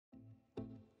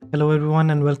Hello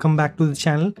everyone and welcome back to the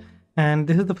channel, and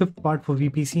this is the fifth part for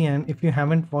VPC, and if you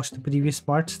haven't watched the previous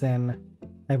parts then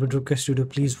I would request you to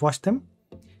please watch them.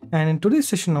 And in today's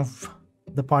session of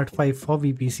the part 5 for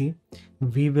VPC,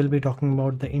 we will be talking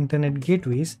about the internet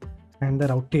gateways and the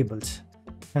route tables.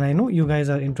 And I know you guys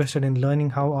are interested in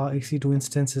learning how our EC2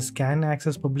 instances can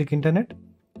access public internet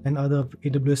and other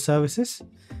AWS services,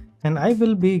 and I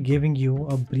will be giving you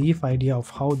a brief idea of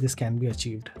how this can be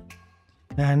achieved.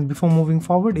 And before moving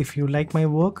forward, if you like my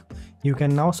work, you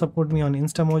can now support me on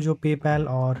Instamojo, PayPal,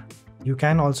 or you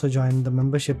can also join the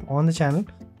membership on the channel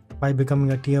by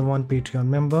becoming a tier 1 Patreon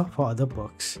member for other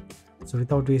perks. So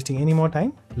without wasting any more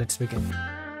time, let's begin.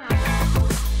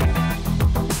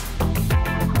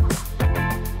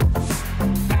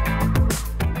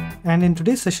 And in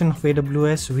today's session of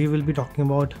AWS, we will be talking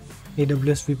about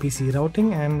AWS VPC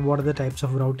routing and what are the types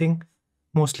of routing,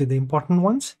 mostly the important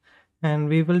ones. And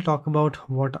we will talk about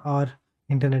what are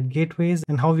internet gateways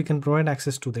and how we can provide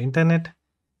access to the internet.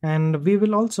 And we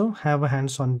will also have a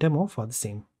hands-on demo for the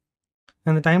same.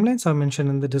 And the timelines are mentioned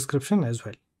in the description as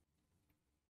well.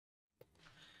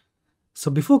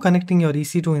 So before connecting your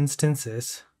EC2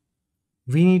 instances,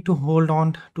 we need to hold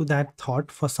on to that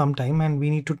thought for some time, and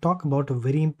we need to talk about a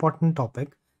very important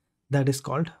topic that is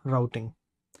called routing.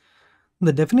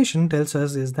 The definition tells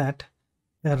us is that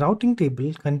a routing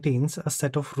table contains a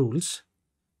set of rules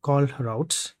called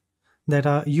routes that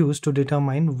are used to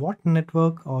determine what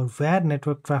network or where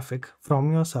network traffic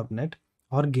from your subnet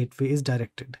or gateway is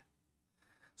directed.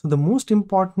 So the most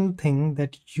important thing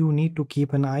that you need to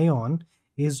keep an eye on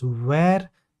is where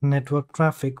network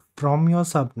traffic from your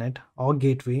subnet or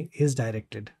gateway is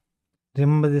directed.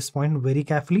 Remember this point very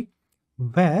carefully,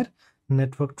 where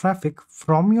network traffic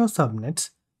from your subnets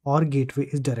or gateway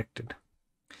is directed.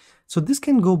 So this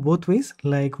can go both ways,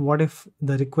 like what if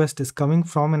the request is coming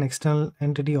from an external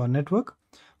entity or network,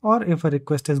 or if a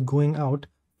request is going out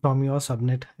from your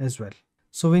subnet as well.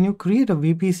 So when you create a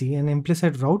VPC, an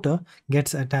implicit router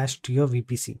gets attached to your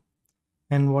VPC.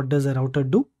 And what does a router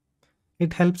do?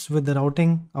 It helps with the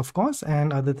routing, of course,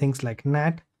 and other things like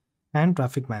NAT and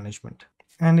traffic management.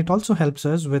 And it also helps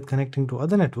us with connecting to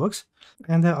other networks,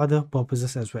 and there are other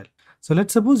purposes as well. So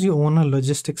let's suppose you own a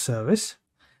logistics service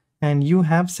and you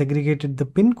have segregated the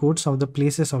pin codes of the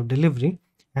places of delivery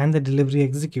and the delivery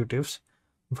executives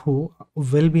who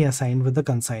will be assigned with the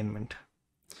consignment.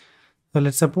 So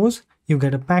let's suppose you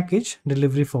get a package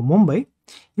delivery for Mumbai.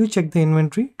 You check the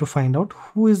inventory to find out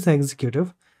who is the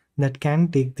executive that can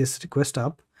take this request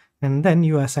up, and then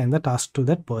you assign the task to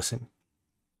that person.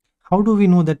 How do we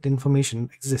know that information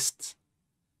exists?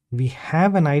 We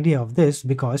have an idea of this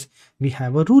because we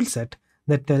have a rule set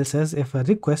that tells us if a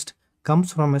request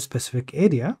comes from a specific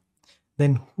area,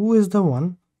 then who is the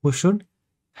one who should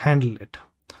handle it,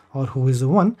 or who is the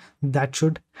one that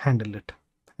should handle it.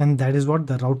 And that is what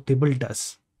the route table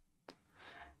does.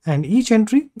 And each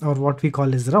entry, or what we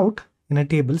call as route, in a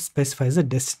table specifies a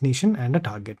destination and a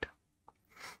target.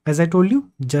 As I told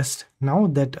you just now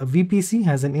that a VPC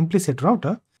has an implicit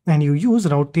router, and you use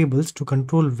route tables to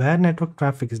control where network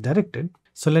traffic is directed.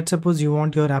 So let's suppose you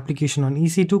want your application on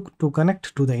EC2 to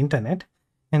connect to the internet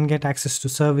and get access to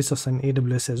services on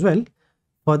AWS as well.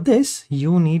 For this,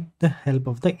 you need the help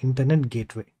of the internet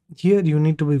gateway. Here you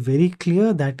need to be very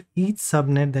clear that each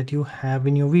subnet that you have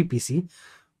in your VPC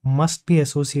must be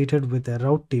associated with a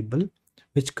route table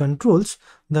which controls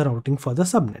the routing for the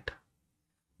subnet.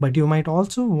 But you might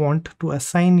also want to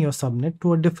assign your subnet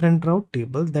to a different route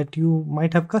table that you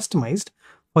might have customized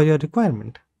for your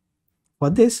requirement. For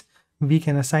this, we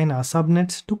can assign our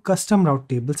subnets to custom route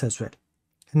tables as well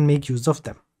and make use of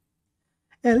them.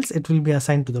 Else it will be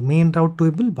assigned to the main route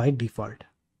table by default,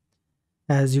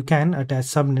 as you can attach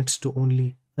subnets to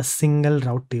only a single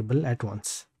route table at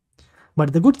once.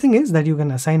 But the good thing is that you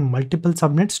can assign multiple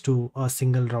subnets to a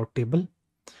single route table.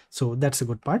 So that's a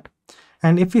good part.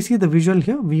 And if we see the visual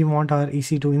here, we want our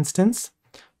EC2 instance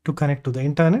to connect to the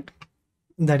internet,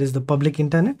 that is the public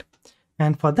internet.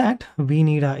 And for that, we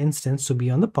need our instance to be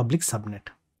on the public subnet.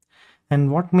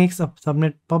 And what makes a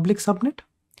subnet public subnet?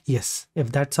 Yes,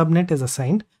 if that subnet is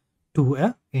assigned to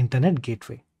an internet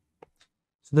gateway.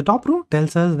 So the top row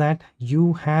tells us that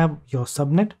you have your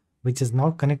subnet, which is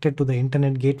now connected to the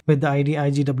internet gate with the ID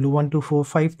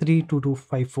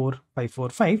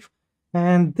IGW1245322545545.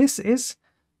 And this is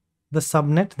the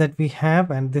subnet that we have,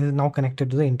 and this is now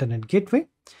connected to the internet gateway.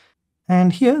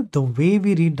 And here the way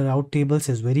we read the route tables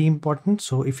is very important.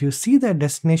 So if you see the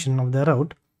destination of the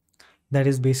route, that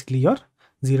is basically your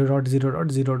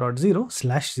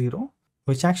 0.0.0.0/0,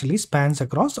 which actually spans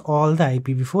across all the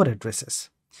IPv4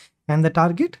 addresses. And the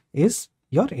target is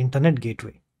your internet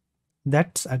gateway.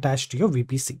 that's attached to your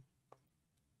VPC.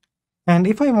 And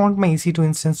if I want my EC2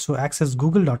 instance to access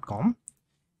google.com,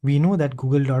 we know that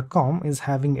google.com is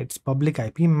having its public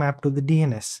IP mapped to the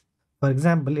DNS. For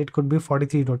example, it could be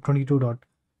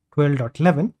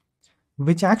 43.22.12.11,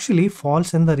 which actually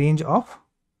falls in the range of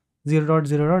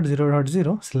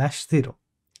 0.0.0.0/0.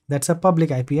 That's a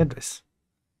public IP address.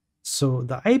 So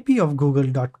the IP of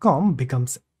google.com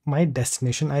becomes my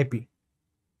destination IP.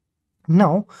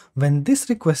 Now, when this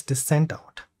request is sent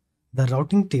out, the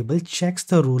routing table checks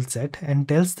the rule set and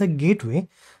tells the gateway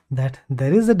that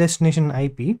there is a destination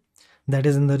IP that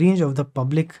is in the range of the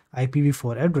public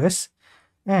IPv4 address,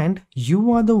 and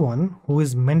you are the one who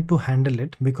is meant to handle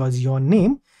it because your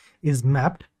name is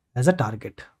mapped as a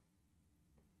target.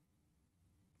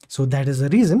 So that is the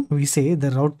reason we say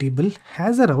the route table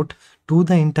has a route to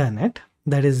the internet,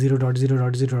 that is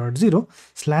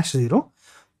 0.0.0.0/0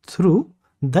 through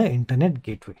the internet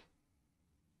gateway.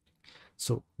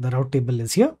 So the route table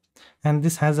is here, and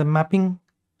this has a mapping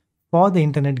for the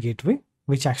internet gateway,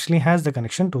 which actually has the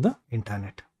connection to the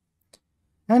internet.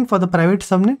 And for the private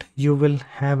subnet, you will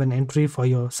have an entry for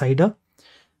your CIDR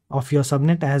of your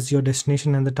subnet as your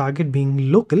destination and the target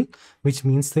being local, which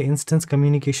means the instance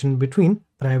communication between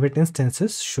private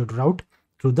instances should route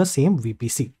through the same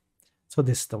VPC. So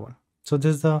this is the one. So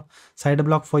this is the CIDR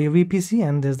block for your VPC,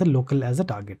 and there's the local as a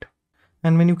target.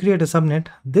 And when you create a subnet,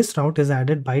 this route is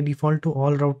added by default to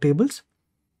all route tables.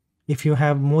 If you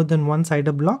have more than one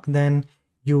CIDR block, then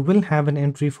you will have an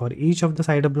entry for each of the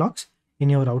CIDR blocks in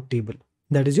your route table.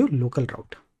 That is your local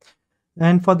route.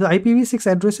 And for the IPv6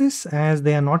 addresses, as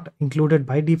they are not included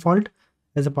by default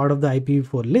as a part of the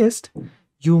IPv4 list,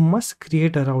 you must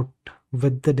create a route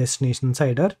with the destination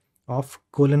CIDR of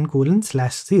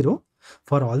 ::/0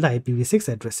 for all the IPv6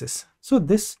 addresses. So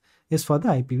this is for the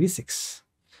IPv6.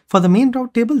 For the main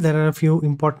route table, there are a few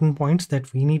important points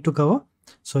that we need to cover.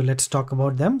 So let's talk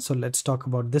about them. So let's talk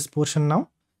about this portion now.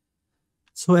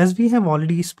 So as we have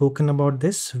already spoken about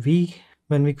this,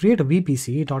 when we create a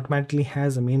VPC, it automatically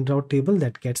has a main route table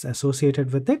that gets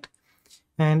associated with it.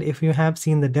 And if you have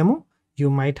seen the demo, you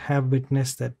might have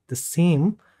witnessed that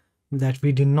that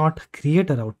we did not create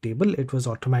a route table. It was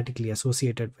automatically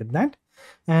associated with that.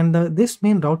 And this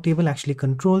main route table actually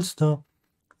controls the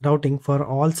routing for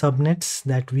all subnets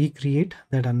that we create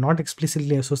that are not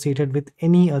explicitly associated with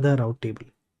any other route table.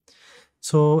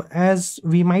 So as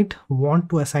we might want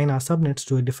to assign our subnets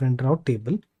to a different route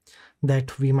table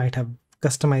that we might have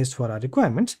customized for our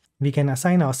requirements, we can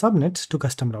assign our subnets to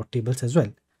custom route tables as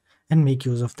well and make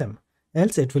use of them.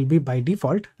 Else it will be by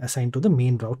default assigned to the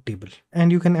main route table.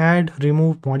 And you can add,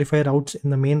 remove, modify routes in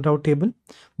the main route table,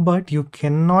 but you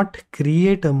cannot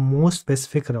create a more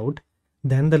specific route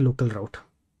than the local route,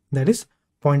 that is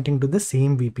pointing to the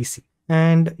same VPC.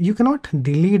 And you cannot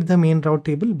delete the main route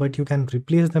table, but you can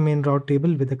replace the main route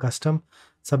table with a custom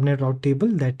subnet route table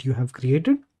that you have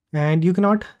created. And you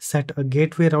cannot set a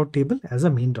gateway route table as a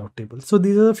main route table. So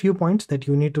these are a few points that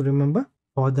you need to remember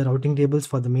for the routing tables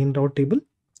for the main route table.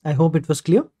 I hope it was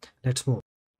clear. Let's move.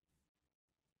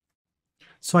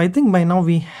 So I think by now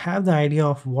we have the idea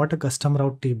of what a custom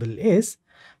route table is,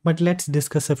 but let's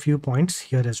discuss a few points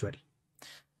here as well.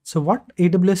 So what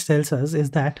AWS tells us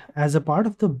is that as a part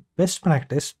of the best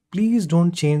practice, please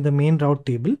don't change the main route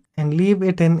table and leave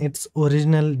it in its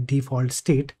original default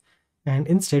state, and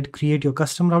instead create your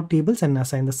custom route tables and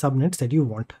assign the subnets that you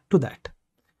want to that.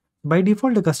 By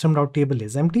default, the custom route table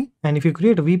is empty, and if you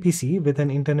create a VPC with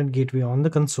an internet gateway on the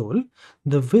console,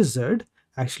 the wizard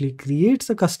actually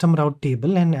creates a custom route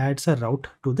table and adds a route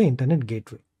to the internet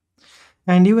gateway.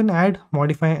 And you can add,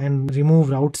 modify, and remove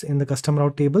routes in the custom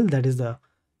route table. That is the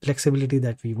flexibility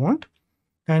that we want.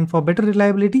 And for better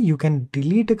reliability, you can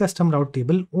delete a custom route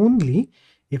table only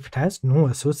if it has no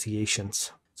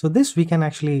associations. So this, we can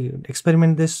actually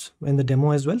experiment this in the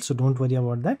demo as well, so don't worry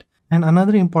about that. And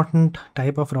another important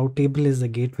type of route table is the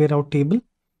gateway route table.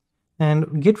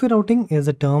 And gateway routing is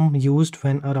a term used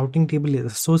when a routing table is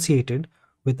associated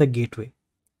with a gateway.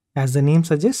 As the name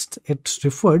suggests, it's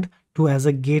referred to as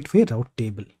a gateway route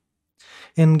table.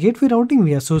 In gateway routing,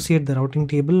 we associate the routing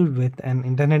table with an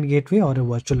internet gateway or a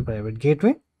virtual private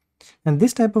gateway. And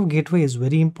this type of gateway is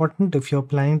very important if you're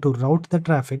planning to route the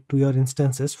traffic to your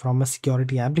instances from a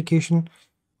security application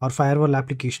or firewall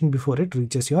application before it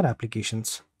reaches your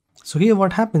applications. So here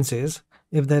what happens is,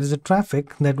 if there is a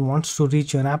traffic that wants to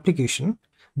reach your application,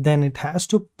 then it has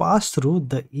to pass through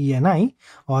the ENI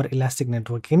or Elastic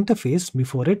Network Interface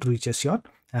before it reaches your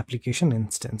application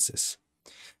instances.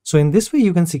 So in this way,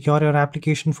 you can secure your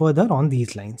application further on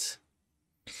these lines.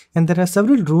 And there are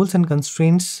several rules and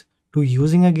constraints to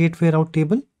using a gateway route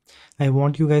table. I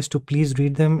want you guys to please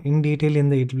read them in detail in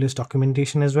the AWS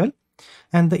documentation as well.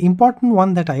 And the important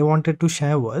one that I wanted to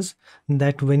share was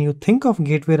that when you think of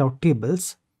gateway route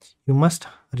tables, you must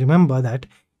remember that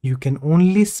you can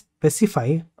only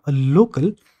specify a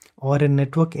local or a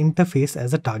network interface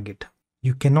as a target.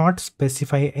 You cannot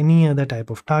specify any other type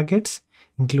of targets,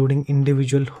 including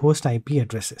individual host IP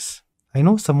addresses. I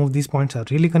know some of these points are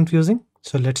really confusing,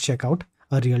 so let's check out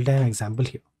a real-time example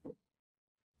here.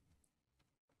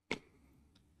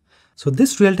 So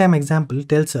this real-time example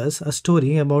tells us a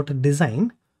story about a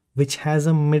design which has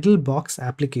a middle box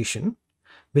application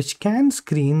which can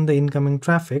screen the incoming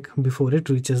traffic before it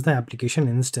reaches the application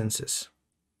instances.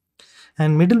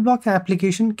 And middle block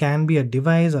application can be a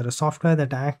device or a software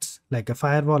that acts like a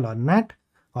firewall or NAT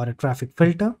or a traffic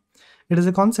filter. It is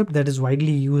a concept that is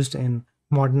widely used in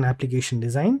modern application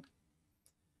design.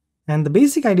 And the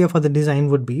basic idea for the design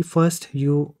would be, first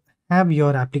you have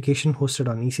your application hosted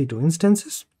on EC2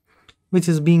 instances, which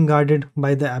is being guarded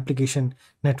by the application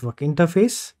network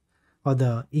interface or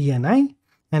the ENI,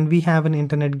 and we have an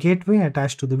internet gateway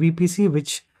attached to the VPC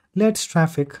which lets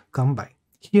traffic come by.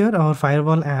 Here our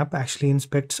firewall app actually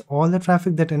inspects all the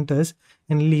traffic that enters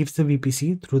and leaves the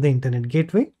VPC through the internet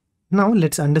gateway. Now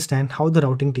let's understand how the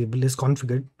routing table is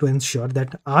configured to ensure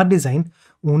that our design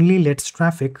only lets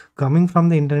traffic coming from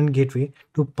the internet gateway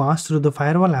to pass through the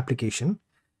firewall application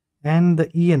and the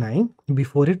ENI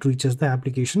before it reaches the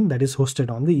application that is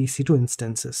hosted on the EC2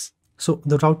 instances. So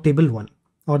the route table 1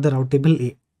 or the route table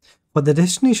A. For the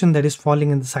destination that is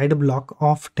falling in the CIDR block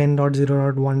of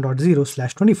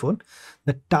 10.0.1.0/24,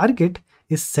 the target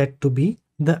is set to be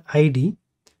the ID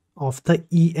of the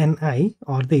ENI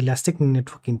or the Elastic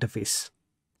Network Interface.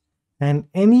 And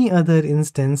any other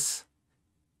instance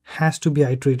has to be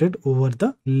iterated over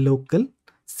the local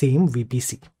same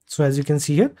VPC. So as you can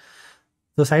see here,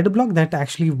 the CIDR block that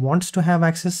actually wants to have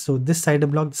access, so this CIDR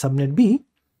block, the subnet B,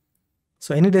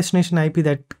 so any destination IP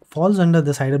that falls under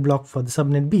the CIDR block for the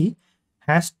subnet B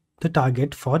has the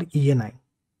target for ENI,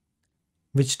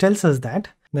 which tells us that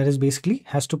is basically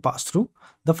has to pass through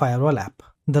the firewall app.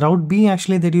 The route B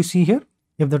actually that you see here,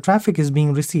 if the traffic is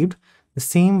being received the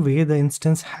same way the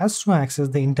instance has to access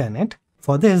the internet.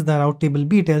 For this, the route table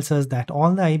B tells us that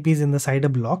all the IPs in the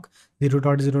CIDR block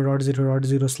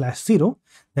 0.0.0.0/0,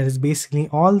 that is basically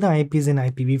all the IPs in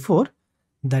IPv4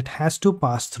 that has to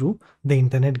pass through the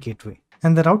internet gateway.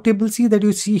 And the route table C that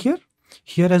you see here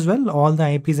as well, all the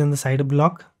IPs in the CIDR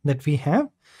block that we have,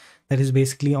 that is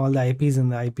basically all the IPs in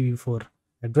the IPv4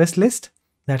 address list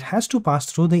that has to pass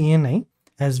through the ENI,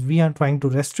 as we are trying to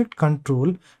restrict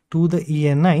control to the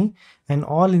ENI and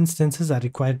all instances are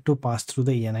required to pass through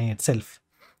the ENI itself.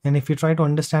 And if you try to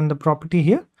understand the property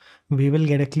here, we will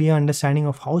get a clear understanding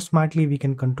of how smartly we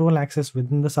can control access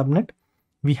within the subnet.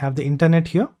 We have the internet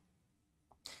here.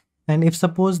 And if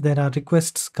suppose there are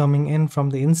requests coming in from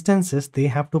the instances, they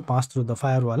have to pass through the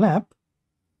firewall app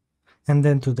and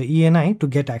then through the ENI to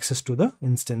get access to the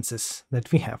instances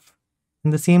that we have.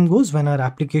 And the same goes when our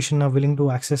application are willing to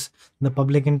access the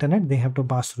public internet, they have to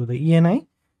pass through the ENI,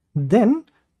 then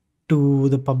to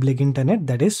the public internet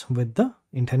that is with the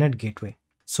internet gateway.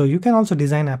 So you can also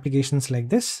design applications like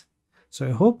this. So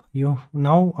I hope you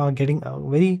now are getting a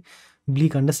very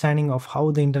bleak understanding of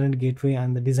how the internet gateway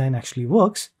and the design actually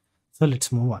works. So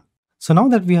let's move on. So now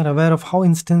that we are aware of how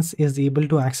instance is able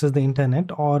to access the internet,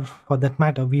 or for that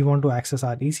matter, we want to access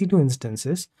our EC2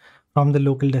 instances from the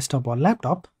local desktop or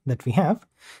laptop that we have,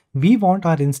 we want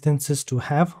our instances to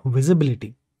have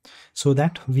visibility so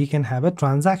that we can have a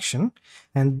transaction,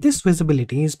 and this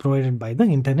visibility is provided by the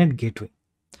internet gateway.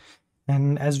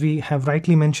 And as we have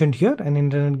rightly mentioned here, an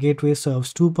internet gateway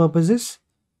serves two purposes.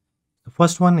 The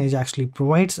first one is actually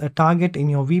provides a target in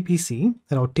your VPC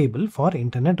route table for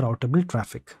internet routable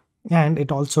traffic. And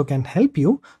it also can help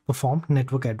you perform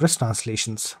network address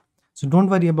translations. So don't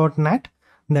worry about NAT.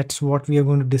 That's what we are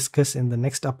going to discuss in the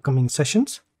next upcoming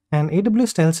sessions. And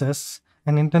AWS tells us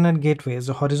an internet gateway is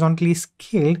a horizontally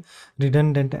scaled,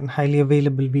 redundant and highly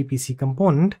available VPC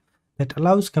component that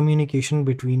allows communication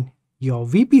between your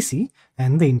VPC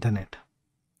and the internet.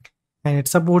 And it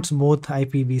supports both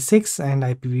IPv6 and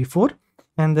IPv4,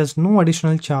 and there's no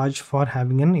additional charge for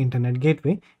having an internet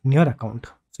gateway in your account.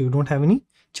 So you don't have any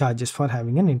charges for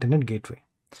having an internet gateway.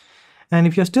 And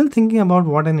if you're still thinking about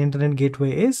what an internet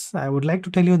gateway is, I would like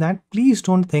to tell you that please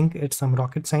don't think it's some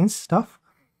rocket science stuff.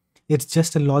 It's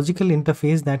just a logical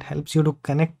interface that helps you to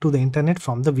connect to the internet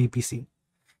from the VPC.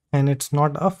 And it's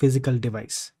not a physical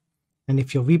device. And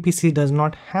if your VPC does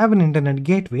not have an internet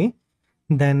gateway,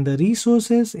 then the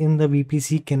resources in the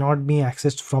VPC cannot be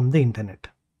accessed from the internet.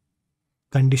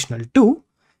 Conditional 2,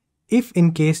 if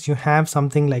in case you have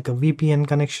something like a VPN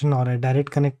connection or a direct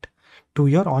connect to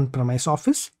your on-premise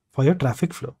office for your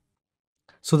traffic flow.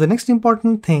 So the next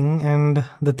important thing, and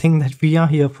the thing that we are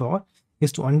here for,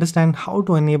 is to understand how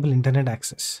to enable internet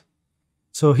access.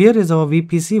 So here is our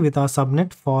VPC with our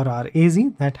subnet for our AZ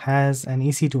that has an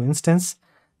EC2 instance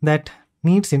that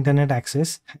needs internet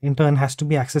access, in turn has to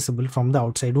be accessible from the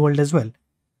outside world as well.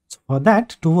 So for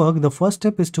that to work, the first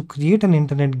step is to create an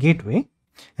internet gateway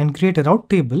and create a route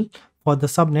table for the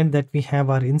subnet that we have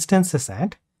our instances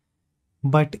at.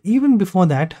 But even before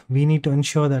that, we need to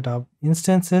ensure that our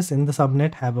instances in the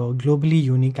subnet have a globally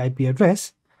unique IP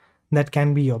address. That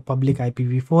can be your public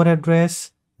IPv4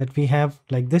 address that we have,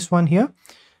 like this one here,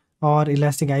 or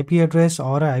elastic IP address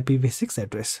or a IPv6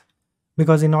 address.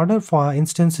 Because in order for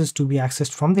instances to be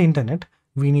accessed from the internet,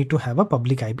 we need to have a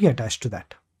public IP attached to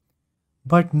that.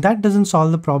 But that doesn't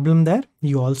solve the problem there.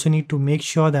 You also need to make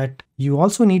sure that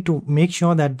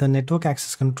the network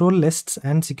access control lists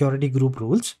and security group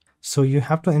rules. So you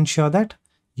have to ensure that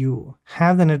you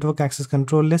have the network access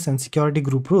control list and security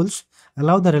group rules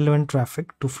allow the relevant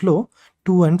traffic to flow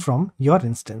to and from your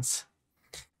instance.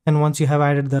 And once you have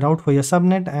added the route for your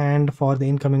subnet and for the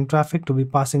incoming traffic to be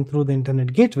passing through the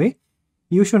internet gateway,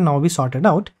 you should now be sorted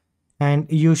out and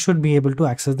you should be able to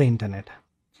access the internet.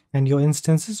 And your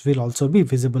instances will also be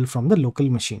visible from the local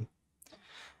machine.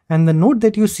 And the note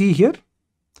that you see here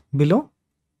below,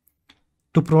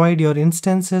 to provide your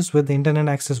instances with the internet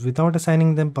access without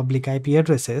assigning them public IP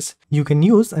addresses, you can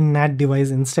use a NAT device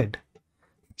instead.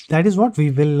 That is what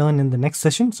we will learn in the next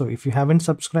session. So if you haven't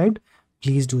subscribed,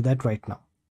 please do that right now.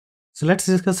 So let's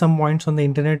discuss some points on the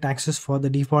internet access for the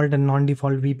default and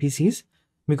non-default VPCs.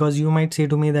 Because you might say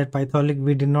to me that Pythoholic,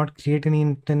 we did not create any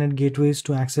internet gateways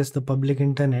to access the public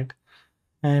internet.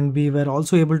 And we were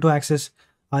also able to access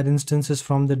our instances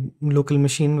from the local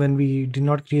machine when we did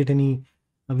not create any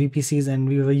VPCs and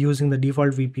we were using the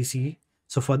default VPC.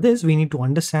 So for this, we need to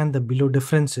understand the below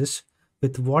differences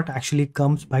with what actually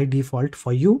comes by default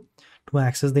for you to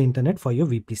access the internet for your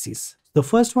VPCs. The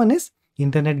first one is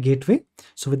internet gateway.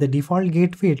 So with the default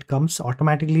gateway, it comes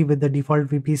automatically with the default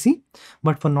VPC.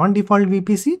 But for non-default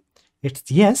VPC,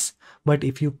 it's yes. But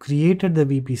if you created the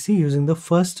VPC using the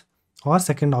first or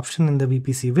second option in the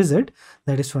VPC wizard,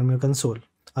 that is from your console.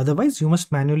 Otherwise, you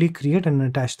must manually create and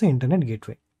attach the internet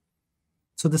gateway.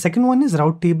 So the second one is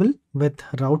route table with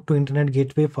route to internet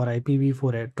gateway for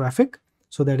IPv4 traffic.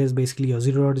 So that is basically your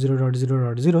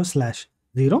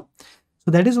 0.0.0.0/0.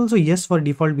 So that is also yes for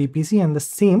default VPC, and the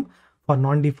same for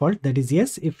non-default, that is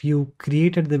yes if you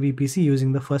created the VPC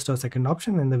using the first or second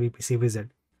option in the VPC wizard.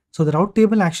 So the route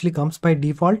table actually comes by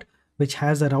default, which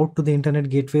has a route to the internet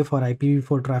gateway for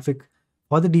IPv4 traffic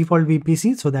for the default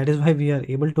VPC. So that is why we are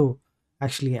able to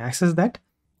actually access that.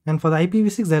 And for the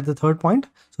IPv6, that's the third point.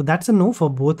 So that's a no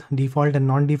for both default and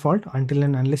non-default until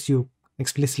and unless you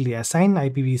explicitly assign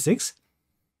IPv6,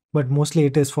 but mostly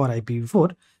it is for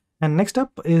IPv4. And next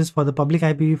up is for the public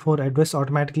IPv4 address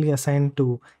automatically assigned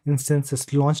to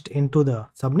instances launched into the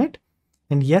subnet.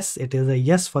 And yes, it is a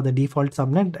yes for the default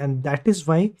subnet, and that is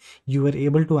why you were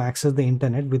able to access the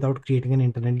internet without creating an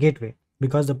internet gateway,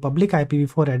 because the public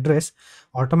IPv4 address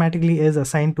automatically is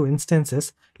assigned to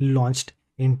instances launched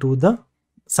into the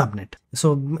subnet.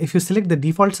 So if you select the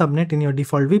default subnet in your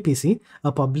default VPC,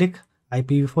 a public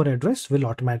IPv4 address will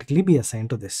automatically be assigned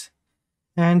to this.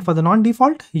 And for the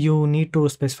non-default, you need to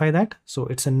specify that. So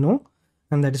it's a no,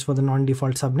 and that is for the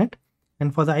non-default subnet.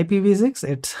 And for the IPv6,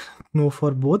 it's no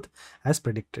for both as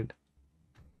predicted.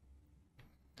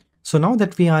 So now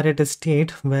that we are at a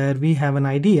state where we have an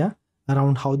idea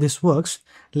around how this works,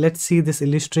 let's see this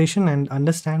illustration and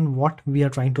understand what we are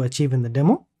trying to achieve in the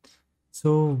demo.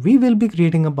 So we will be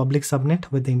creating a public subnet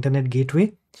with the internet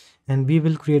gateway, and we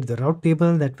will create the route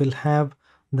table that will have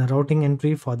the routing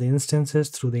entry for the instances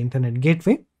through the internet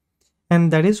gateway.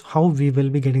 And that is how we will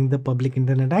be getting the public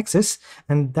internet access,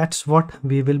 and that's what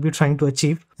we will be trying to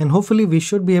achieve. And hopefully we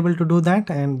should be able to do that,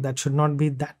 and that should not be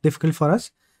that difficult for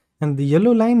us. And the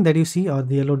yellow line that you see, or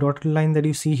the yellow dotted line that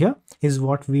you see here, is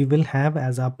what we will have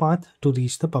as our path to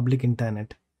reach the public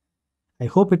internet. I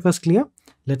hope it was clear.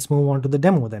 Let's move on to the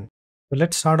demo then. So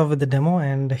let's start off with the demo,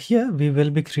 and here we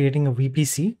will be creating a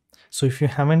VPC. So if you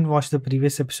haven't watched the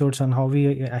previous episodes on how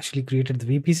we actually created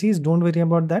the VPCs, don't worry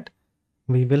about that.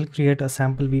 We will create a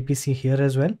sample VPC here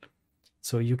as well.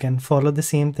 So you can follow the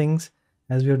same things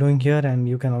as we are doing here, and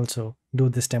you can also do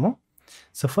this demo.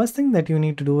 So first thing that you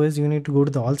need to do is you need to go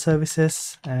to the all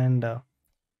services and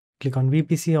click on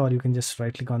VPC, or you can just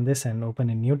right click on this and open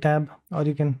a new tab, or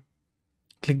you can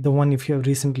click the one if you have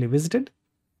recently visited.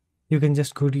 You can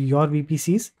just go to your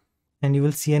VPCs and you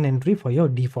will see an entry for your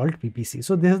default VPC.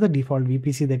 So this is the default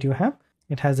VPC that you have.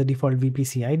 It has a default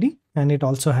VPC ID and it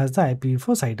also has the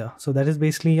IPv4 CIDR. So that is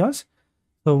basically yours.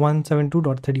 So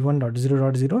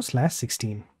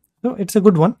 172.31.0.0/16. So it's a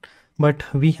good one, but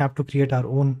we have to create our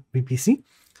own VPC.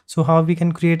 So how we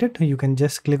can create it? You can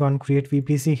just click on create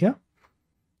VPC here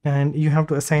and you have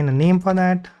to assign a name for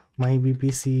that. My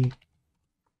VPC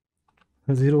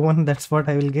 01, that's what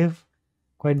I will give.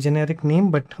 Quite generic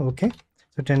name, but okay.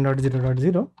 So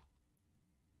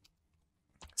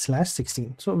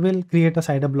 10.0.0/16. So we'll create a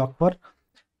CIDR block for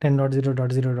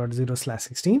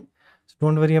 10.0.0.0/16. So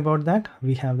don't worry about that.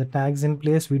 We have the tags in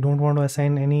place. We don't want to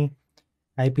assign any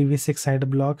IPv6 CIDR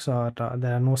blocks, or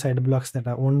there are no CIDR blocks that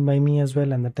are owned by me as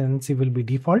well, and the tenancy will be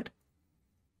default.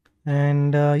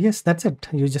 And yes, that's it.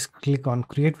 You just click on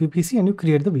create VPC and you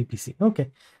create the VPC.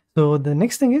 Okay. So the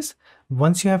next thing is,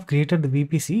 once you have created the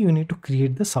VPC, you need to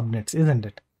create the subnets, isn't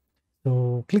it?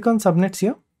 So click on subnets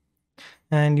here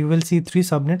and you will see 3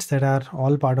 subnets that are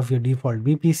all part of your default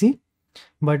VPC,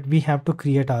 but we have to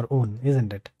create our own,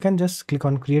 isn't it? You can just click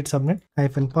on create subnet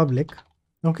 -public.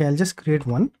 Okay, I'll just create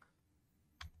one.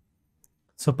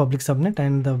 So public subnet,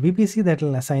 and the VPC that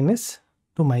will assign is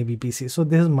to my VPC. So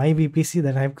this is my VPC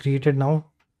that I have created now.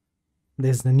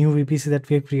 There's the new VPC that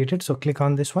we have created. So click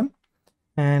on this one,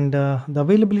 and the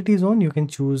availability zone, you can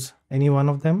choose any one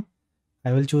of them.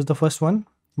 I will choose the first one,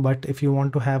 but if you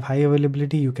want to have high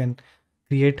availability, you can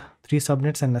create 3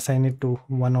 subnets and assign it to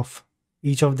one of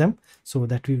each of them so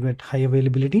that we get high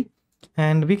availability.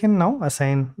 And we can now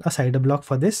assign a CIDR block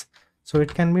for this. So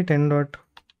it can be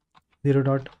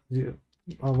 10.0.0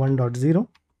 or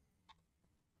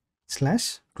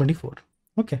 1.0/24.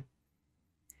 Okay,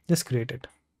 just create it.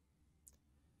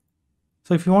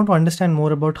 So if you want to understand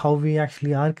more about how we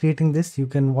actually are creating this, you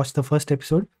can watch the first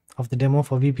episode of the demo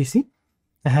for VPC.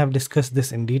 I have discussed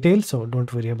this in detail, so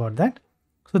don't worry about that.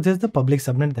 So this is the public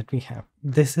subnet that we have.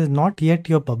 This is not yet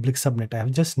your public subnet. I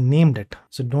have just named it.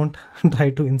 So don't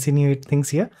try to insinuate things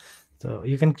here. So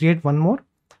you can create one more.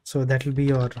 So that will be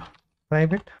your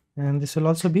private, and this will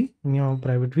also be in your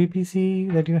private VPC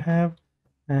that you have,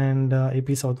 and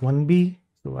AP South 1B.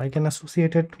 So I can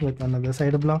associate it with another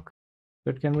CIDR block.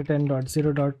 So it can be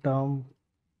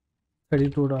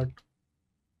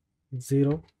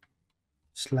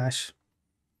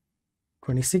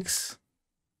 10.0.32.0/26.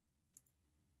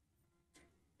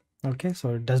 Okay,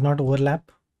 so it does not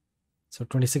overlap. So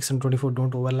 26 and 24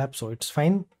 don't overlap, so it's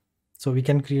fine. So we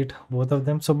can create both of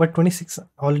them. So but 26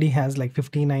 already has like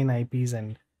 59 IPs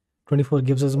and 24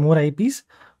 gives us more IPs,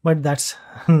 but that's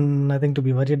nothing to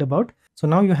be worried about. So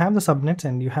now you have the subnets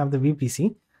and you have the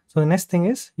VPC. So the next thing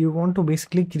is, you want to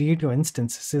basically create your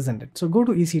instances, isn't it? So go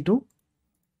to EC2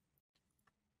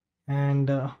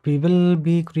 and we will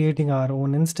be creating our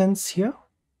own instance here.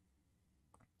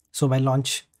 So by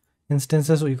launch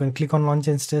instances, so you can click on launch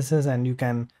instances and you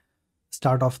can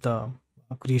start off the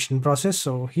creation process.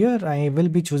 So here I will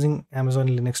be choosing Amazon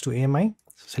Linux to AMI.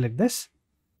 So select this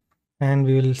and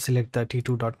we will select the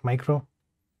t2.micro.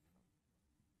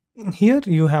 Here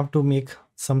you have to make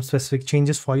some specific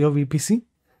changes for your VPC,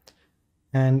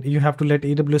 and you have to let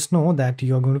AWS know that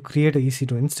you are going to create a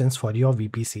EC2 instance for your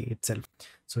VPC itself.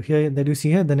 So here that you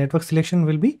see here, the network selection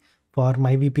will be for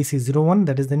my VPC 01.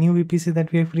 That is the new VPC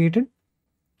that we have created.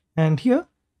 And here,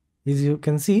 as you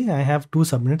can see, I have 2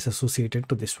 subnets associated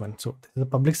to this one. So this is the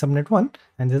public subnet 1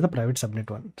 and this is the private subnet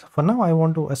 1. So for now, I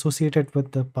want to associate it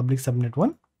with the public subnet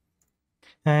 1.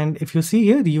 And if you see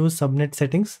here, use subnet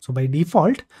settings. So by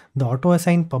default, the auto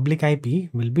assign public IP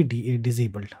will be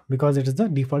disabled because it is the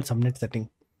default subnet setting.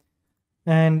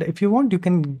 And if you want, you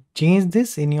can change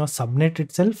this in your subnet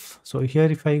itself. So here,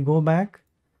 if I go back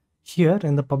here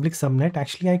in the public subnet,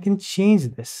 actually I can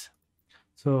change this.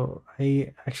 So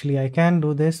I can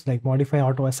do this, like modify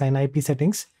auto assign IP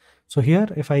settings. So here,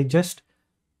 if I just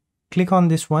click on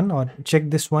this one or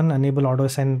check this one, enable auto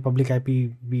assign public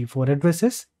IPv4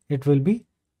 addresses, it will be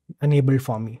enabled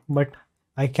for me. But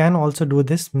I can also do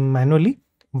this manually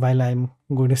while I'm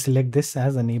going to select this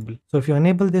as enable. So if you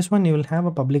enable this one, you will have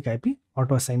a public IP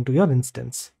auto assigned to your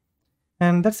instance.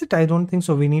 And that's it. I don't think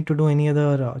so we need to do any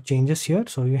other changes here.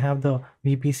 So you have the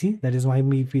VPC, that is my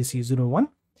VPC 01.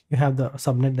 You have the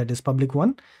subnet, that is public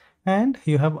 1, and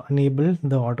you have enabled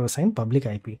the auto assign public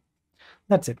IP.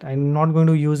 That's it. I'm not going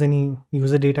to use any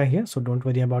user data here, so don't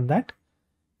worry about that.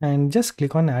 And just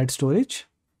click on add storage.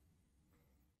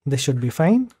 This should be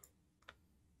fine.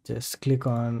 Just click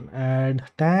on add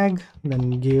tag,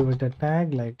 then give it a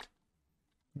tag like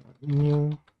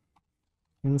new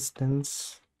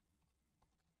instance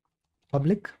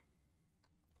public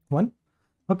 1.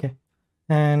 Okay.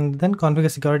 and then configure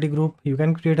security group. You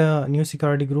can create a new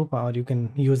security group or you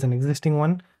can use an existing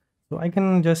one. So I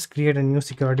can just create a new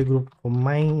security group for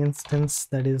my instance,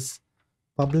 that is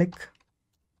public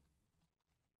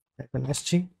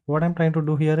 -sg. What I'm trying to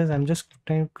do here is I'm just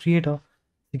trying to create a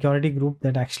security group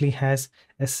that actually has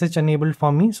SSH enabled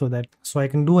for me, so I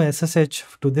can do a SSH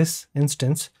to this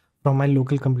instance from my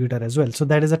local computer as well. So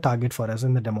that is a target for us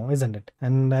in the demo, isn't it?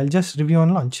 And I'll just review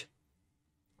on launch.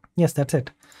 Yes, that's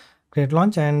it. Create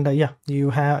launch, and yeah,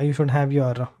 you should have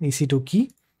your EC2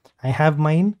 key. I have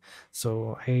mine,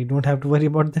 so I don't have to worry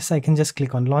about this. I can just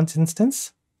click on launch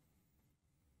instance.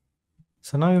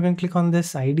 So now you can click on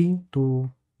this ID to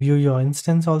view your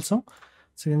instance also.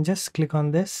 So you can just click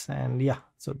on this, and yeah,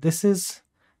 so this is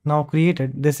now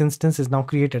created. This instance is now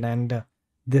created, and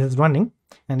this is running.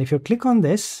 And if you click on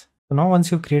this, so now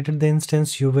once you've created the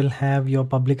instance, you will have your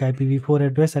public IPv4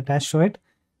 address attached to it.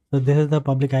 So this is the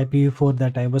public IPv4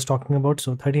 that I was talking about.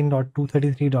 So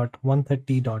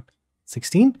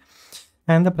 13.233.130.16,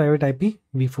 and the private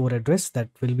IPv4 address that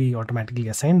will be automatically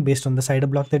assigned based on the CIDR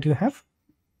block that you have.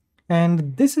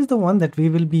 And this is the one that we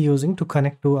will be using to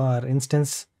connect to our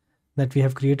instance that we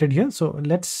have created here. So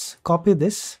let's copy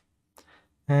this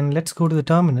and let's go to the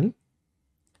terminal,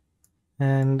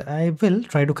 and I will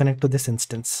try to connect to this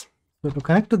instance. So to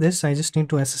connect to this, I just need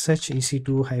to SSH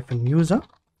EC2-user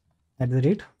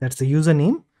 @ that's the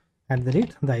username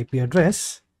 @ the IP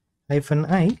address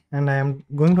 -i, and I am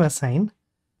going to assign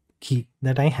key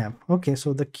that I have. Okay,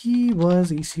 so the key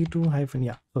was EC2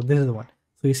 yeah, so this is the one.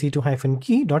 So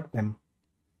EC2-key.pem.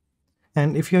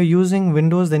 And if you're using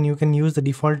Windows, then you can use the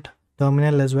default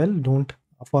terminal as well. Don't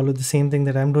follow the same thing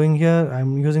that I'm doing here.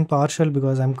 I'm using PowerShell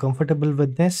because I'm comfortable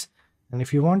with this. And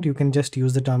if you want, you can just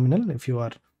use the terminal if you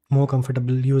are more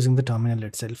comfortable using the terminal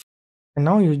itself. And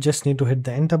now you just need to hit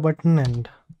the enter button, and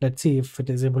let's see if it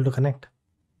is able to connect.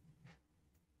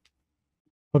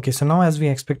 Okay, so now as we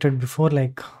expected before,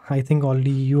 like I think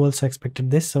already you also expected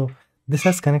this. So this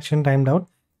has connection timed out.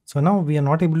 So now we are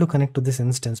not able to connect to this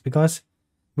instance because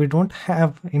we don't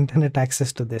have internet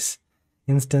access to this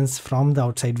instance from the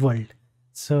outside world.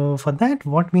 So for that,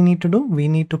 what we need to do, we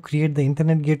need to create the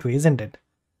internet gateway, isn't it?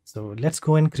 So let's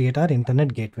go and create our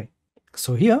internet gateway.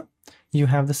 So here you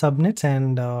have the subnets,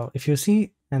 and if you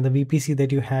see, and the VPC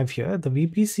that you have here, the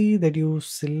VPC that you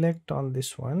select on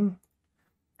this one.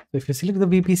 So if you select the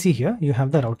VPC here, you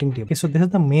have the routing table. Okay, so this is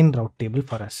the main route table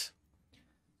for us.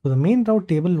 So the main route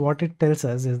table, what it tells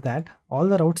us is that all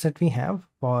the routes that we have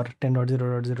for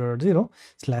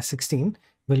 10.0.0.0/16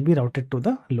 will be routed to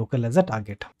the local as a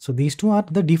target. So these two are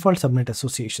the default subnet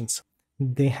associations.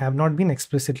 They have not been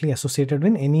explicitly associated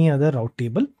with any other route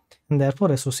table, and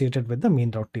therefore associated with the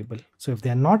main route table. So if they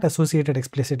are not associated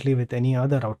explicitly with any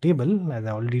other route table, as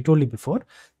I already told you before,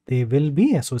 they will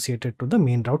be associated to the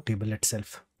main route table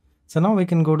itself. So now we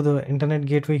can go to the internet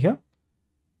gateway here.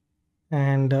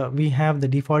 And we have the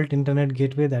default internet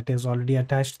gateway that is already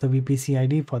attached to the VPC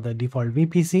ID for the default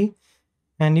VPC.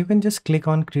 And you can just click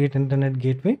on create internet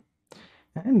gateway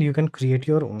and you can create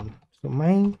your own. So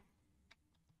my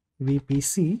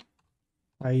VPC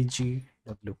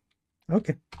IGW.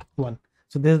 Okay, one.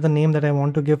 So this is the name that I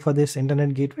want to give for this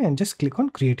internet gateway, and just click on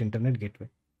create internet gateway.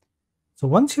 So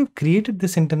once you've created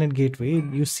this internet gateway,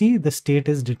 you see the state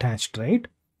is detached, right?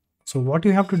 So what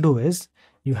you have to do is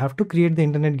you have to create the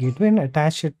internet gateway and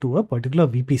attach it to a particular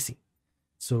VPC.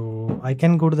 So I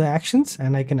can go to the actions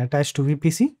and I can attach to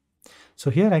VPC.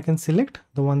 So here I can select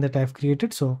the one that I've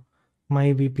created. So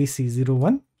my VPC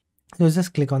 01. So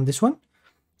just click on this one,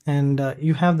 and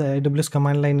you have the AWS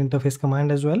command line interface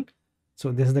command as well.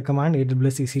 So this is the command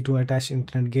AWS EC2 attach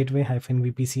internet gateway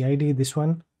 -VPC ID, this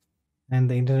one. And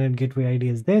the internet gateway ID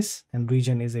is this, and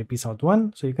region is AP South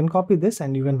 1. So you can copy this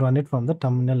and you can run it from the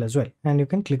terminal as well. And you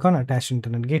can click on attach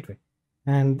internet gateway.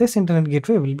 And this internet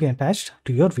gateway will be attached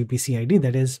to your VPC ID,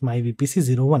 that is my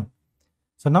VPC 01.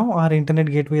 So now our internet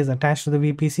gateway is attached to the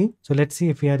VPC. So let's see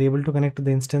if we are able to connect to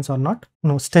the instance or not.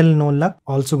 No, still no luck.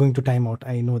 Also going to time out.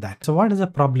 I know that. So what is the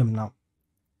problem now?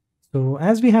 So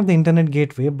as we have the internet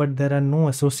gateway, but there are no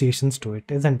associations to it,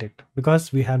 isn't it?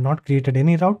 Because we have not created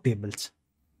any route tables.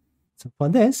 So for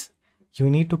this, you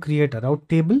need to create a route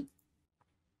table.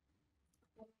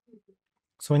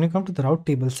 So when you come to the route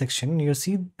table section, you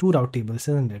see two route tables,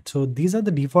 isn't it? So these are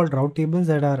the default route tables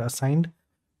that are assigned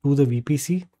to the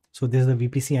VPC. So this is the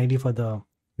VPC ID for the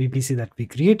VPC that we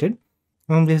created,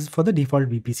 and this is for the default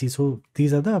VPC. So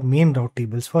these are the main route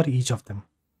tables for each of them.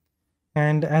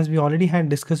 And as we already had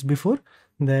discussed before,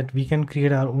 that we can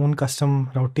create our own custom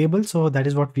route table. So that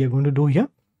is what we are going to do here.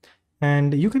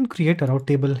 And you can create a route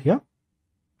table here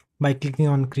by clicking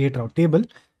on create route table,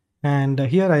 And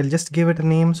here I'll just give it a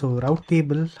name. So route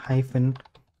table hyphen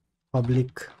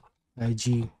public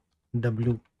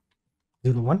IGW01.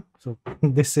 So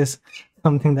this is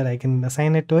something that I can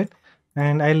assign it to it.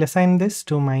 And I'll assign this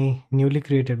to my newly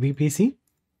created VPC.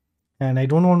 And I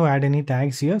don't want to add any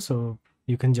tags here. So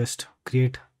you can just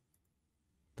create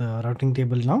the routing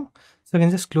table now. So you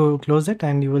can just close it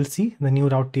and you will see the new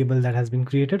route table that has been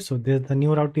created. So there's the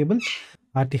new route table,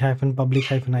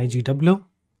 rt-public-igw,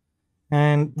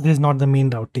 and this is not the main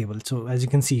route table. So as you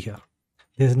can see here,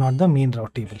 this is not the main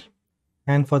route table.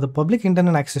 And for the public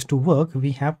internet access to work,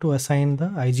 we have to assign the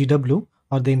IGW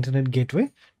or the internet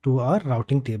gateway to our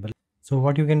routing table. So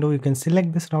what you can do, you can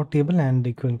select this route table and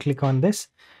you can click on this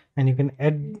and you can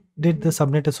edit the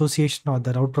subnet association or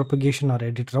the route propagation or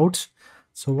edit routes.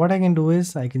 So what I can do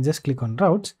is I can just click on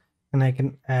routes and I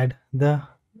can add the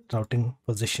routing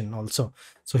position also.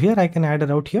 So here I can add a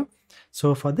route here.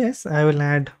 So for this, I will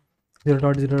add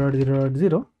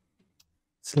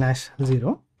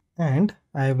 0.0.0.0/0 and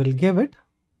I will give it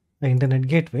the internet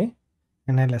gateway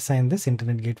and I'll assign this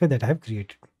internet gateway that I have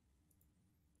created.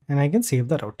 And I can save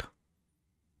the route.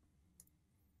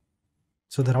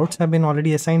 So the routes have been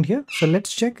already assigned here. So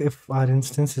let's check if our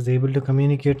instance is able to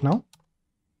communicate now.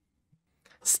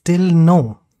 Still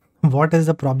no. What is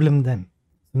the problem then?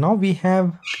 Now we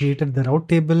have created the route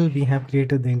table. We have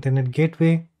created the internet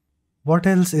gateway. What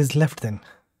else is left then?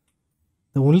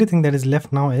 The only thing that is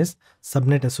left now is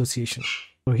subnet association.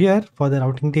 So here for the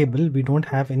routing table, we don't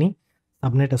have any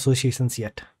subnet associations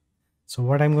yet. So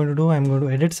what I'm going to do, I'm going to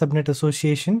edit subnet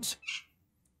associations.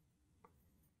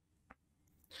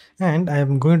 And I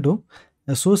am going to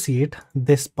associate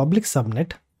this public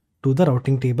subnet to the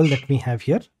routing table that we have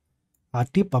here,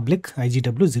 RT public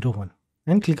IGW01,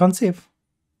 and click on save.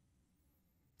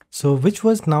 So which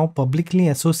was now publicly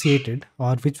associated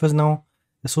or which was now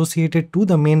associated to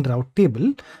the main route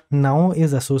table now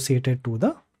is associated to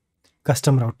the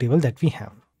custom route table that we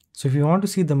have. So if you want to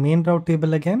see the main route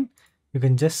table again, you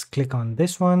can just click on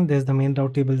this one. There's the main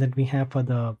route table that we have for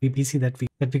the VPC that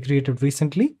we created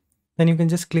recently. Then you can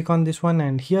just click on this one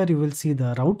and here you will see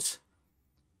the routes.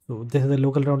 So this is the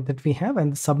local route that we have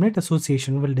and the subnet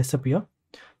association will disappear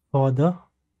for the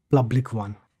public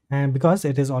one. And because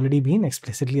it has already been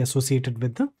explicitly associated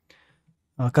with the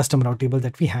custom route table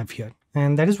that we have here.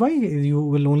 And that is why you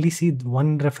will only see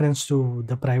one reference to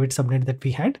the private subnet that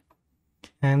we had.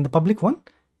 And the public one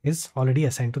is already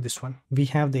assigned to this one. We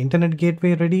have the internet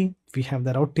gateway ready. We have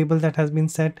the route table that has been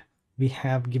set. We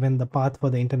have given the path for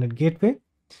the internet gateway.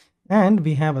 And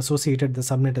we have associated the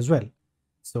subnet as well.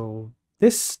 So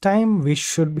this time we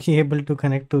should be able to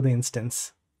connect to the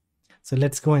instance. So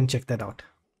let's go and check that out.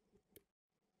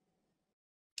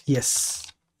 Yes.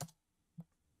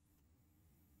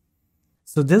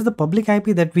 So this is the public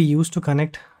IP that we use to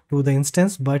connect to the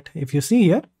instance. But if you see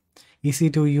here,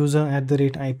 EC2 user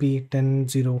 @IP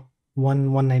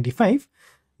 10.0.1.195,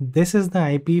 this is the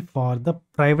IP for the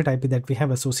private IP that we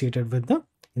have associated with the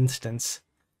instance.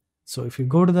 So if you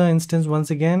go to the instance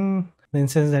once again, the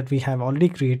instance that we have already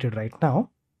created right now.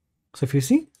 So if you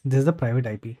see, this is the private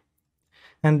IP.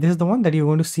 And this is the one that you're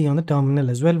going to see on the terminal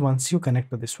as well once you connect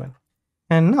to this one.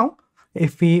 And now,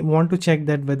 if we want to check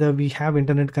that whether we have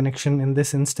internet connection in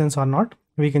this instance or not,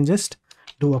 we can just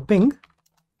do a ping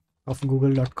of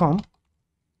google.com.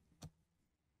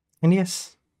 And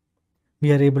yes,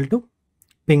 we are able to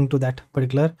ping to that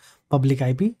particular public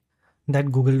IP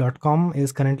that google.com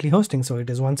is currently hosting. So it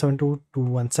is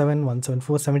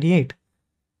 172.217.174.78.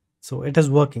 So it is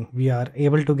working. We are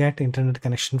able to get internet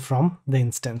connection from the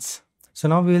instance. So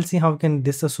now we will see how we can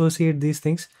disassociate these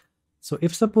things. So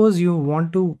if suppose you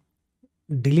want to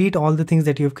delete all the things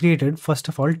that you have created, first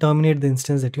of all, terminate the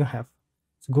instance that you have.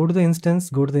 So go to the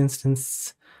instance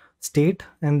state,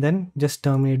 and then just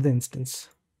terminate the instance.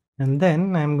 And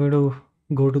then I'm going to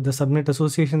go to the subnet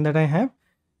association that I have,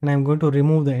 and I'm going to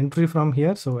remove the entry from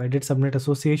here. So edit subnet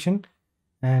association,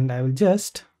 and I will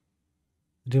just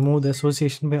remove the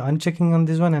association by unchecking on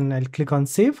this one, and I'll click on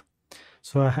save.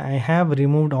 So I have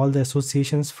removed all the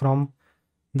associations from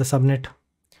the subnet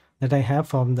that I have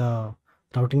from the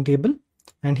routing table.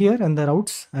 And here in the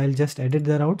routes, I'll just edit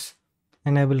the routes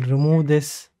and I will remove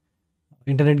this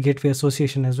internet gateway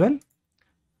association as well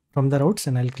from the routes,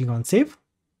 and I'll click on save.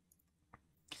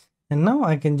 And now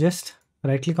I can just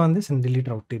right click on this and delete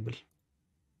route table.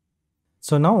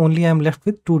 So now only I'm left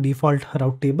with two default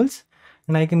route tables,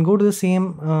 and I can go to the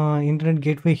same internet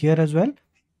gateway here as well.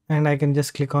 And I can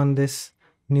just click on this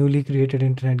newly created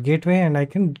internet gateway and I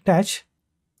can detach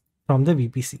from the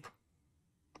VPC.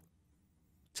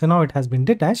 So now it has been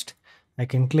detached. I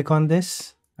can click on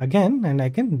this again and I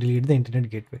can delete the internet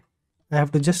gateway. I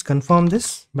have to just confirm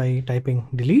this by typing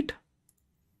delete.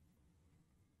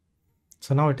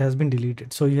 So now it has been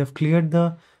deleted. So you have cleared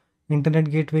the internet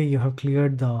gateway, you have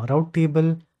cleared the route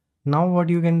table. Now what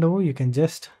you can do, you can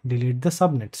just delete the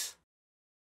subnets.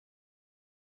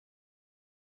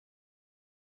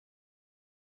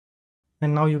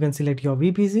 And now you can select your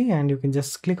VPC and you can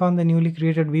just click on the newly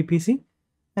created VPC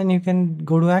and you can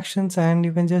go to actions and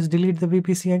you can just delete the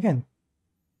VPC again.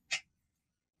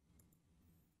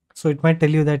 So it might tell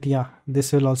you that, yeah,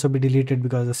 this will also be deleted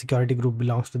because the security group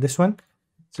belongs to this one.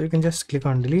 So you can just click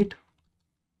on delete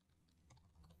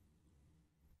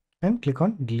and click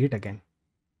on delete again.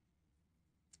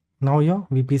 Now your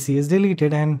VPC is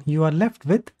deleted and you are left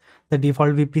with the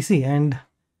default VPC. And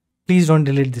please don't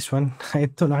delete this one. I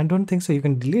don't think so you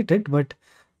can delete it, but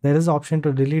there is an option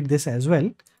to delete this as well.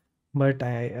 But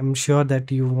I am sure that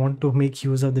you want to make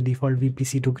use of the default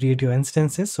VPC to create your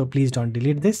instances. So please don't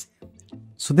delete this.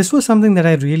 So this was something that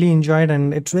I really enjoyed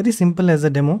and it's very simple as a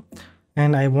demo.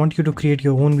 And I want you to create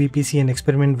your own VPC and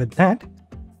experiment with that.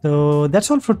 So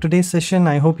that's all for today's session.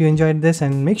 I hope you enjoyed this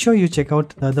and make sure you check out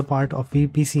the other part of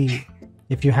VPC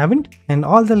if you haven't. And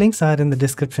all the links are in the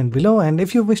description below. And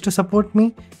if you wish to support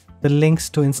me, the links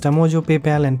to Instamojo,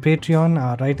 PayPal and Patreon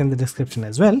are right in the description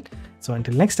as well. So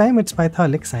until next time, it's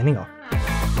Pythoholic signing off.